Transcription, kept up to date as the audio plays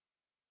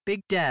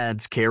Big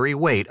Dads Carry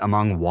Weight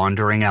Among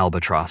Wandering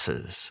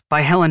Albatrosses by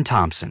Helen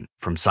Thompson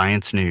from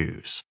Science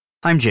News.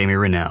 I'm Jamie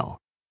Rennell.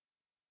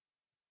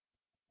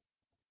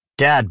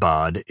 Dad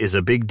bod is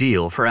a big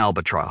deal for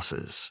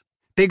albatrosses.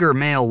 Bigger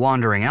male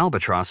wandering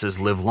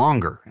albatrosses live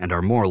longer and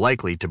are more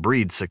likely to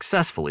breed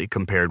successfully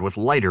compared with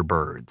lighter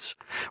birds.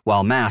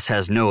 While mass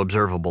has no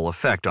observable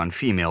effect on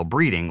female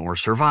breeding or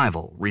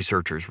survival,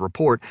 researchers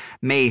report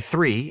May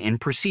 3 in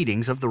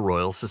Proceedings of the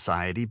Royal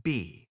Society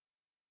B.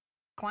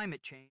 Climate change